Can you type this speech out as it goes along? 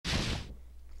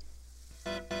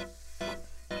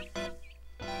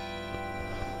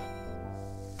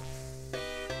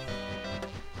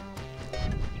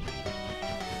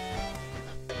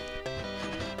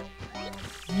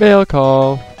Mail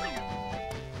call.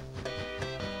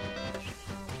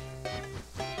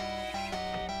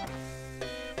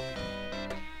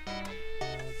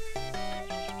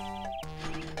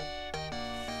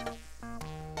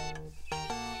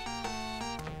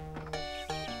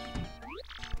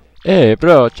 Hey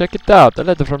bro, check it out. A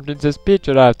letter from Princess Peach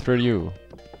arrived for you.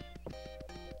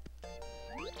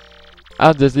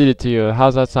 I'll just read it to you.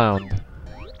 How's that sound?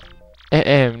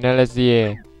 Now let's see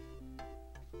it.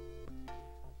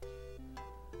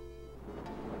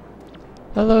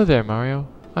 Hello there, Mario.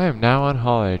 I am now on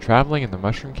holiday, traveling in the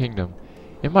Mushroom Kingdom.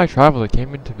 In my travel, I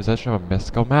came into possession of a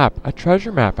mystical map. A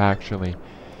treasure map, actually.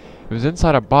 It was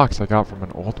inside a box I got from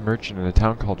an old merchant in a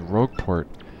town called Rogueport.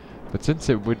 But since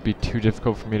it would be too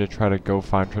difficult for me to try to go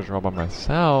find treasure all by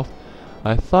myself,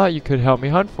 I thought you could help me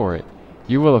hunt for it.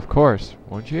 You will, of course,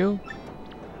 won't you?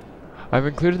 I've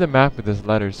included the map with this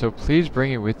letter, so please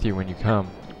bring it with you when you come.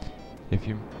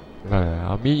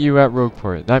 I'll meet you at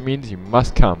Rogueport. That means you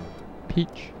must come.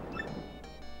 Peach.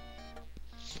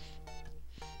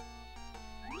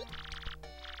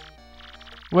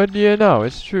 What do you know?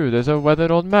 It's true. There's a weathered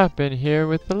old map in here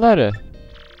with the letter.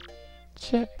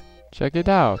 Check it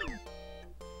out.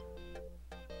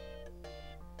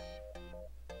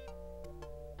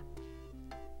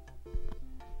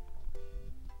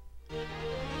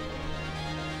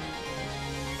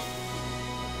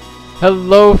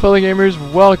 Hello fellow gamers,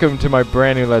 welcome to my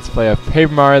brand new Let's Play of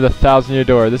Paper Mario the Thousand Year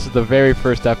Door. This is the very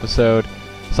first episode.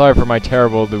 Sorry for my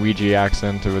terrible Luigi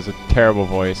accent, it was a terrible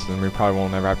voice and we probably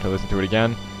won't ever have to listen to it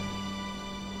again.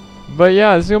 But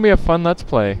yeah, this is going to be a fun Let's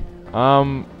Play.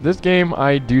 This game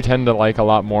I do tend to like a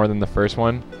lot more than the first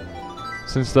one.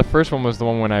 Since the first one was the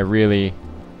one when I really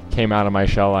came out of my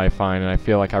shell, I find, and I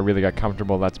feel like I really got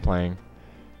comfortable Let's Playing.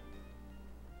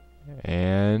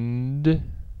 And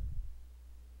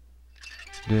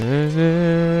this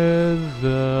is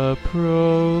the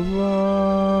prologue.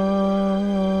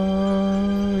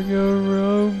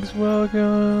 Rogues, welcome.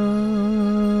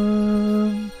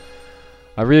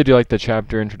 I really do like the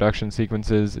chapter introduction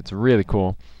sequences. It's really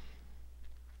cool.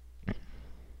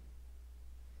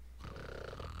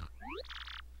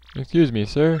 Excuse me,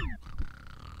 sir.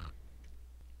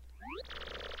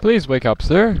 Please wake up,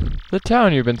 sir. The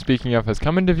town you've been speaking of has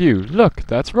come into view. Look,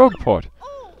 that's Rogueport.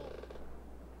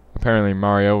 Apparently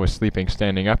Mario was sleeping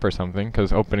standing up or something,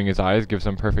 because opening his eyes gives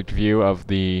him perfect view of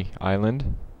the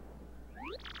island.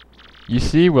 You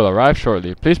see, we'll arrive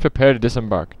shortly. Please prepare to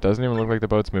disembark. Doesn't even look like the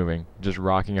boat's moving, just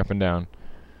rocking up and down.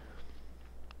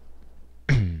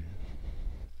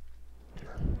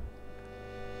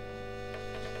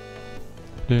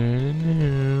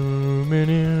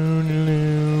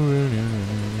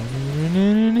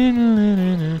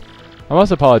 I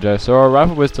must apologize, sir. Our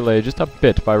arrival was delayed just a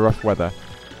bit by rough weather.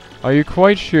 Are you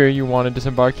quite sure you want to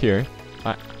disembark here?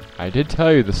 I did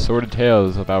tell you the sordid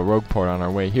tales about Rogueport on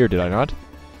our way here, did I not?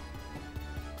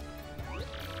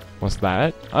 What's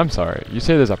that? I'm sorry. You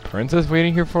say there's a princess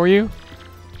waiting here for you?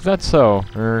 Is that so?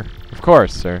 Of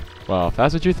course, sir. Well, if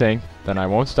that's what you think, then I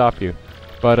won't stop you.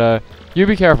 But, you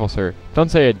be careful, sir. Don't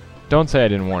say I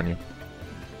didn't warn you.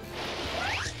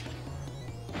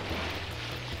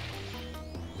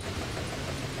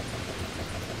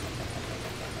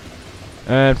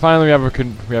 And finally,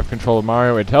 we have control of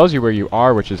Mario. It tells you where you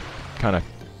are, which is kind of,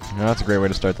 that's a great way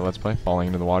to start the Let's Play, falling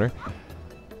into the water.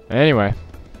 Anyway,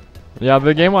 yeah,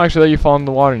 the game will actually let you fall into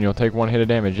the water, and you'll take one hit of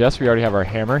damage. Yes, we already have our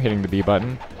hammer hitting the B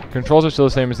button. Controls are still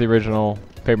the same as the original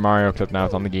Paper Mario, except now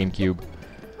it's on the GameCube.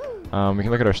 We can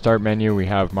look at our start menu. We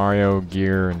have Mario,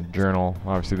 gear, and journal.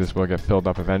 Obviously, this will get filled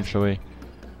up eventually.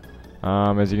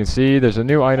 As you can see, there's a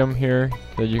new item here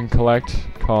that you can collect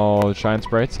called Shine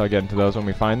Sprites. I'll get into those when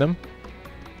we find them.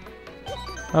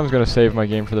 I was going to save my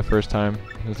game for the first time.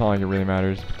 It's not like it really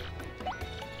matters.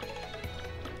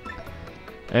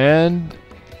 And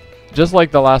just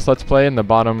like the last Let's Play, in the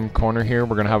bottom corner here,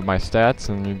 we're going to have my stats,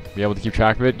 and you'll be able to keep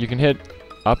track of it. You can hit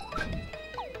up.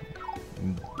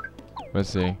 Let's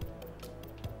see.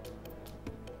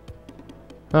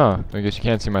 Oh, I guess you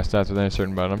can't see my stats with any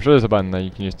certain button. I'm sure there's a button that you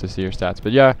can use to see your stats.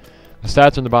 But yeah, the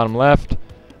stats are in the bottom left.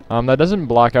 That doesn't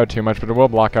block out too much, but it will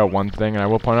block out one thing, and I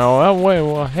will point out, oh, wait,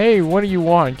 well, hey, what do you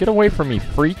want? Get away from me,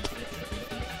 freak.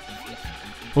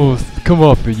 Oh, come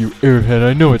off it, you airhead.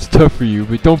 I know it's tough for you,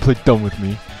 but don't play dumb with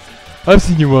me. I've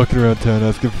seen you walking around town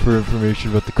asking for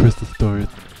information about the crystal stores.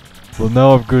 Well,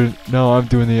 now I'm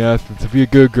doing the asking, so be a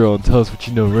good girl and tell us what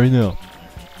you know right now.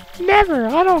 Never!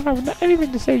 I don't have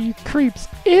anything to say, you creeps.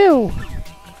 Ew!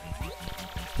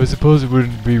 I suppose it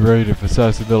wouldn't be right if a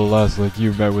sassy little lass like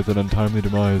you met with an untimely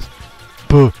demise.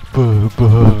 Buh, buh,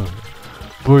 buh.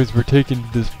 Boys, we're taking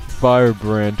this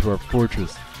firebrand to our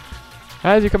fortress.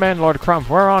 As you command, Lord Crump.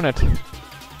 We're on it.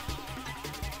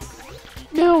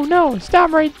 No, no,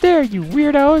 stop right there, you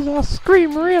weirdos. I'll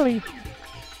scream, really.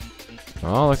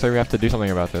 Well, looks like we have to do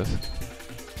something about this.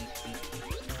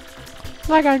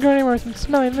 I gotta go anywhere with some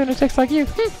smelly lunatics like you.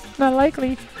 Not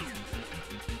likely.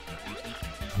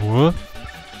 What?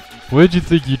 What did you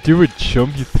think you do it,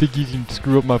 chump? You think you can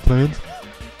screw up my plans?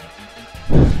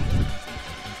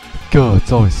 God,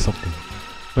 it's always something.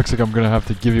 Looks like I'm gonna have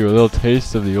to give you a little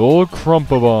taste of the old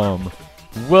Crumpa-Bomb.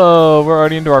 Whoa, we're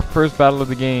already into our first battle of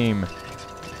the game.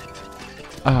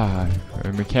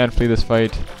 And we can't flee this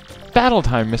fight. Battle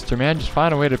time, Mr. Man. Just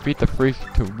find a way to beat the freak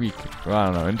to week. Well, I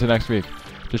don't know, into next week.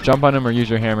 Just jump on him or use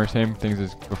your hammer. Same things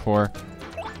as before.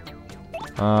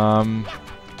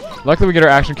 Luckily we get our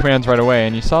action commands right away,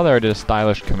 and you saw there I did a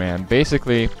stylish command.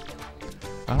 Basically,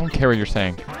 I don't care what you're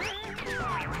saying.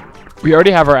 We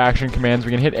already have our action commands.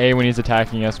 We can hit A when he's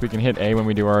attacking us. We can hit A when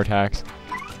we do our attacks.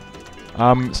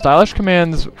 Stylish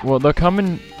commands, well, they'll come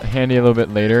in handy a little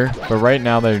bit later, but right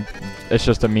now it's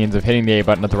just a means of hitting the A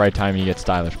button at the right time and you get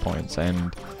stylish points.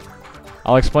 And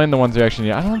I'll explain the ones you actually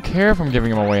need. I don't care if I'm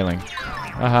giving him a wailing.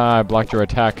 Aha, I blocked your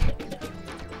attack.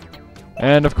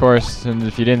 And of course, and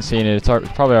if you didn't see it, it's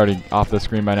probably already off the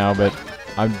screen by now, but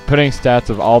I'm putting stats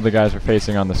of all the guys we're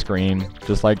facing on the screen,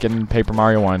 just like in Paper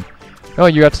Mario 1. Oh,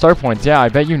 you got star points. Yeah, I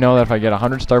bet you know that if I get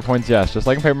 100 star points, yes. Just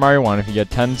like in Paper Mario 1, if you get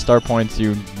 10 star points,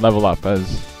 you level up I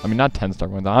mean, not 10 star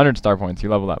points, 100 star points, you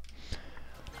level up.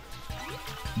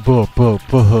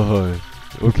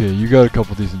 Okay, you got a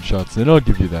couple decent shots, then I'll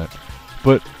give you that.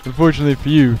 But, unfortunately for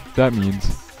you, that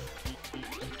means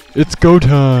it's go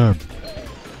time!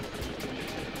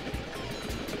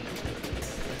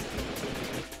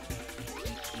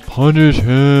 Punish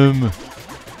him!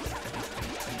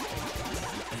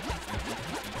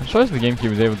 I'm surprised the GameCube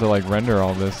was able to like render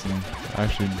all this and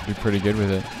actually be pretty good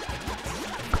with it.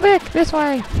 Quick, this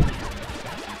way.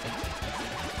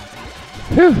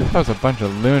 Whew, that was a bunch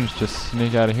of loons just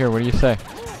sneak out of here. What do you say?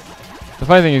 The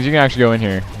funny thing is you can actually go in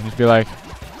here and just be like,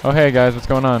 oh hey guys, what's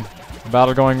going on?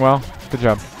 Battle going well? Good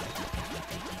job.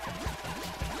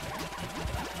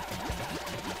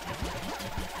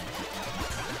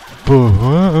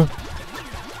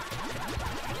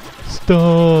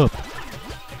 Stop!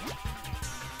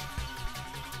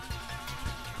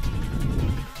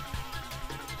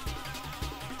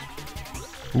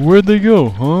 Where'd they go,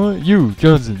 huh? You,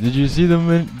 Johnson, did you see them?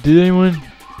 Did anyone?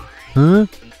 Huh?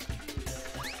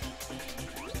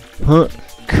 Huh?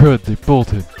 Crud, they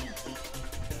bolted.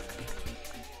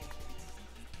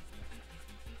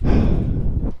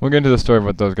 We'll get into the story of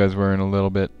what those guys were in a little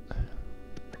bit.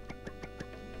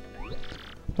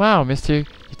 Wow, mister, you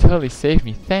totally saved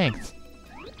me. Thanks.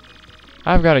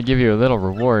 I've got to give you a little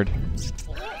reward.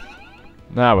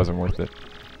 That wasn't worth it.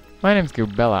 My name's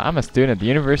Goobella. I'm a student at the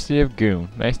University of Goo.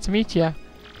 Nice to meet ya.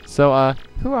 So,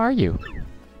 who are you?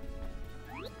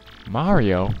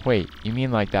 Mario? Wait, you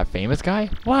mean like that famous guy?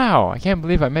 Wow, I can't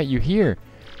believe I met you here.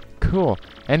 Cool.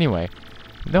 Anyway,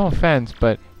 no offense,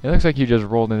 but it looks like you just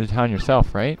rolled into town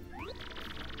yourself, right?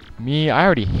 Me, I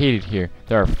already hate it here.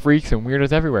 There are freaks and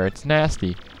weirdos everywhere. It's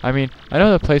nasty. I mean, I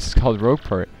know the place is called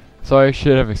Rogueport, so I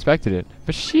should have expected it.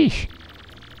 But sheesh.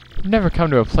 I've never come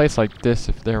to a place like this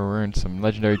if there weren't some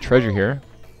legendary treasure here.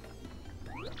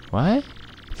 What?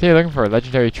 So you're looking for a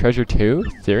legendary treasure too?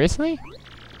 Seriously?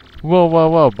 Whoa, whoa,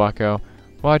 whoa, bucko.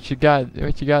 What you got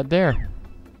there?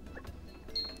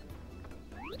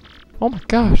 Oh my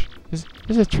gosh. This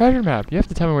is a treasure map. You have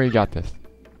to tell me where you got this.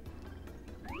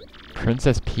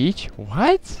 Princess Peach?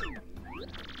 What?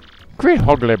 Great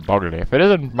hoggly boggly if it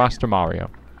isn't Master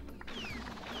Mario.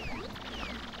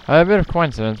 A bit of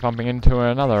coincidence bumping into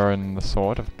another in the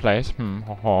sort of place.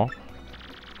 Ho ho.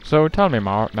 So tell me,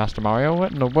 Master Mario,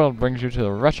 what in the world brings you to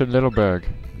the wretched little burg?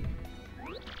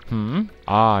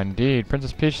 Ah, indeed.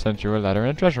 Princess Peach sent you a letter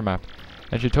and a treasure map.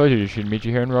 And she told you she'd meet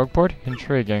you here in Rogueport?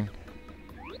 Intriguing.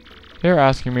 You're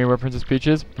asking me where Princess Peach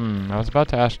is? I was about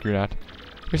to ask you that.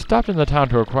 We stopped in the town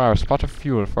to acquire a spot of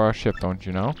fuel for our ship, don't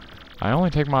you know? I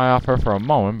only take my eye off her for a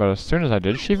moment, but as soon as I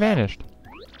did, she vanished.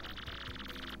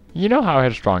 You know how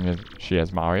headstrong she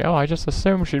is, Mario. I just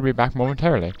assumed she'd be back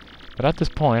momentarily. But at this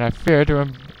point, I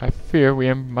fear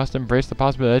we must embrace the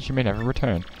possibility that she may never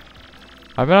return.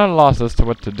 I've been at a loss as to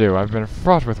what to do. I've been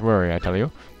fraught with worry, I tell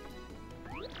you.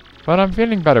 But I'm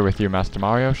feeling better with you, Master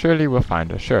Mario. Surely we'll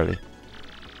find her, surely.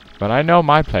 But I know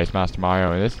my place, Master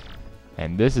Mario,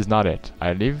 and this is not it.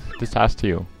 I leave this task to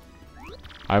you.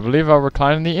 I believe I'll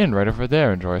recline in the inn right over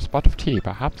there, enjoy a spot of tea,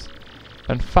 perhaps.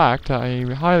 In fact, I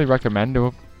highly recommend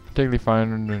to particularly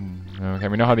find... Okay,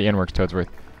 we know how the inn works, Toadsworth.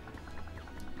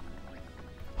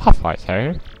 Huff, I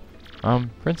say.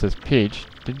 Princess Peach,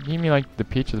 Did you mean like the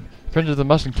Peach of the Princess of the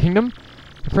Mushroom Kingdom?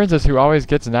 The princess who always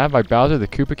gets nabbed by Bowser the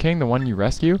Koopa King, the one you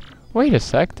rescue? Wait a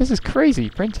sec, this is crazy.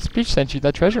 Princess Peach sent you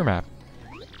that treasure map.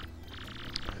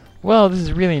 Well, this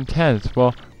is really intense.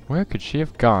 Well, where could she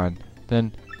have gone?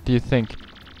 Then, do you think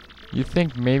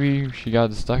maybe she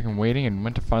got stuck in waiting and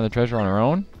went to find the treasure on her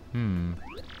own?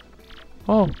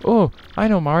 Oh, I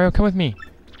know, Mario, come with me.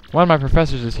 One of my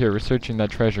professors is here researching that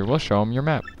treasure. We'll show him your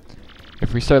map.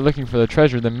 If we start looking for the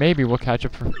treasure, then maybe we'll catch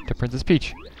up to Princess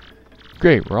Peach.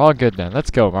 Great, we're all good then.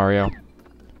 Let's go, Mario.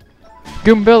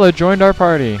 Goombilla joined our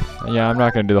party. Yeah, I'm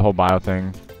not going to do the whole bio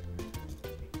thing.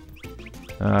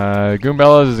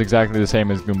 Goombella's is exactly the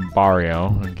same as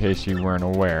Goombario, in case you weren't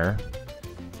aware.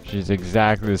 She's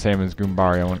exactly the same as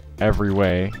Goombario in every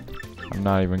way. I'm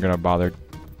not even going to bother.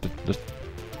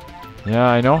 Yeah,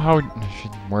 I know how she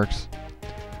works.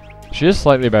 She is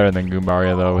slightly better than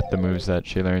Goombario, though, with the moves that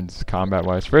she learns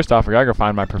combat-wise. First off, we gotta go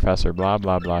find my professor, blah,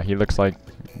 blah, blah. He looks like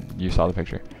you saw the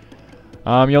picture.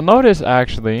 You'll notice,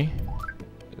 actually,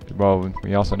 well,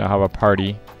 we also now have a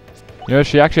party. You know,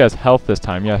 she actually has health this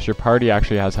time. Yes, your party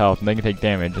actually has health, and they can take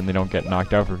damage, and they don't get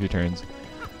knocked out for a few turns.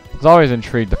 I was always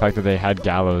intrigued the fact that they had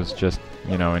Gallows just,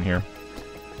 you know, in here.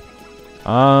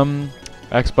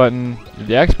 X button.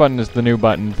 The X button is the new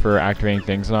button for activating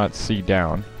things, not C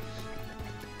down.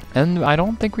 And I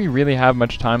don't think we really have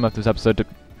much time left this episode to...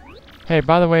 Hey,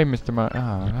 by the way, Mr.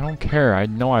 I don't care. I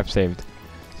know I've saved.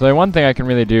 So the one thing I can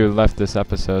really do left this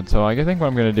episode, so I think what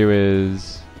I'm going to do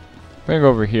is... I'm going to go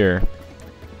over here.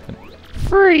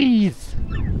 Freeze!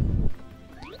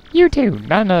 You two,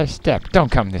 not another step.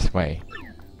 Don't come this way.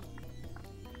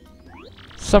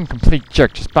 Some complete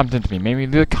jerk just bumped into me, made me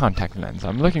lose a contact lens.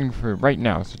 I'm looking for it right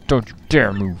now, so don't you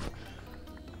dare move.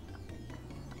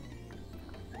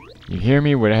 You hear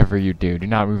me? Whatever you do, do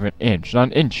not move an inch. Not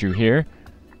an inch, you hear?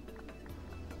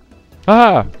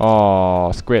 Ah!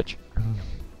 Oh, squitch.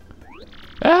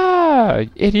 Ah!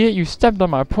 Idiot, you stepped on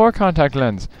my poor contact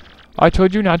lens. I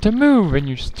told you not to move, and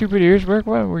your stupid ears work.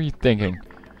 What were you thinking?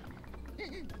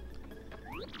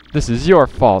 This is your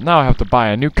fault. Now I have to buy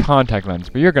a new contact lens,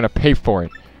 but you're gonna pay for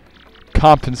it.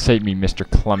 Compensate me, Mr.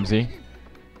 Clumsy.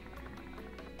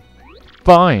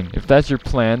 Fine. If that's your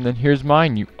plan, then here's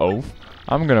mine, you oaf.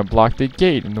 I'm gonna block the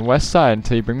gate in the west side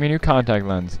until you bring me a new contact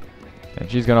lens.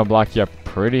 And she's gonna block you up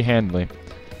pretty handily.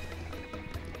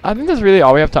 I think that's really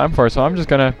all we have time for, so I'm just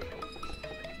gonna...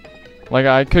 Like,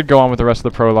 I could go on with the rest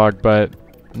of the prologue, but...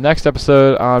 Next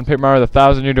episode on Paper Mario The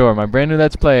Thousand Year Door, my brand new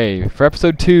Let's Play, for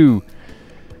episode 2.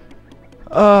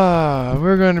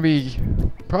 We're going to be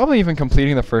probably even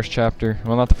completing the first chapter.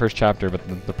 Well, not the first chapter, but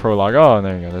the prologue. Oh, and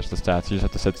there you go. There's the stats. You just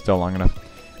have to sit still long enough.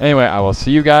 Anyway, I will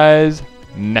see you guys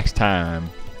next time.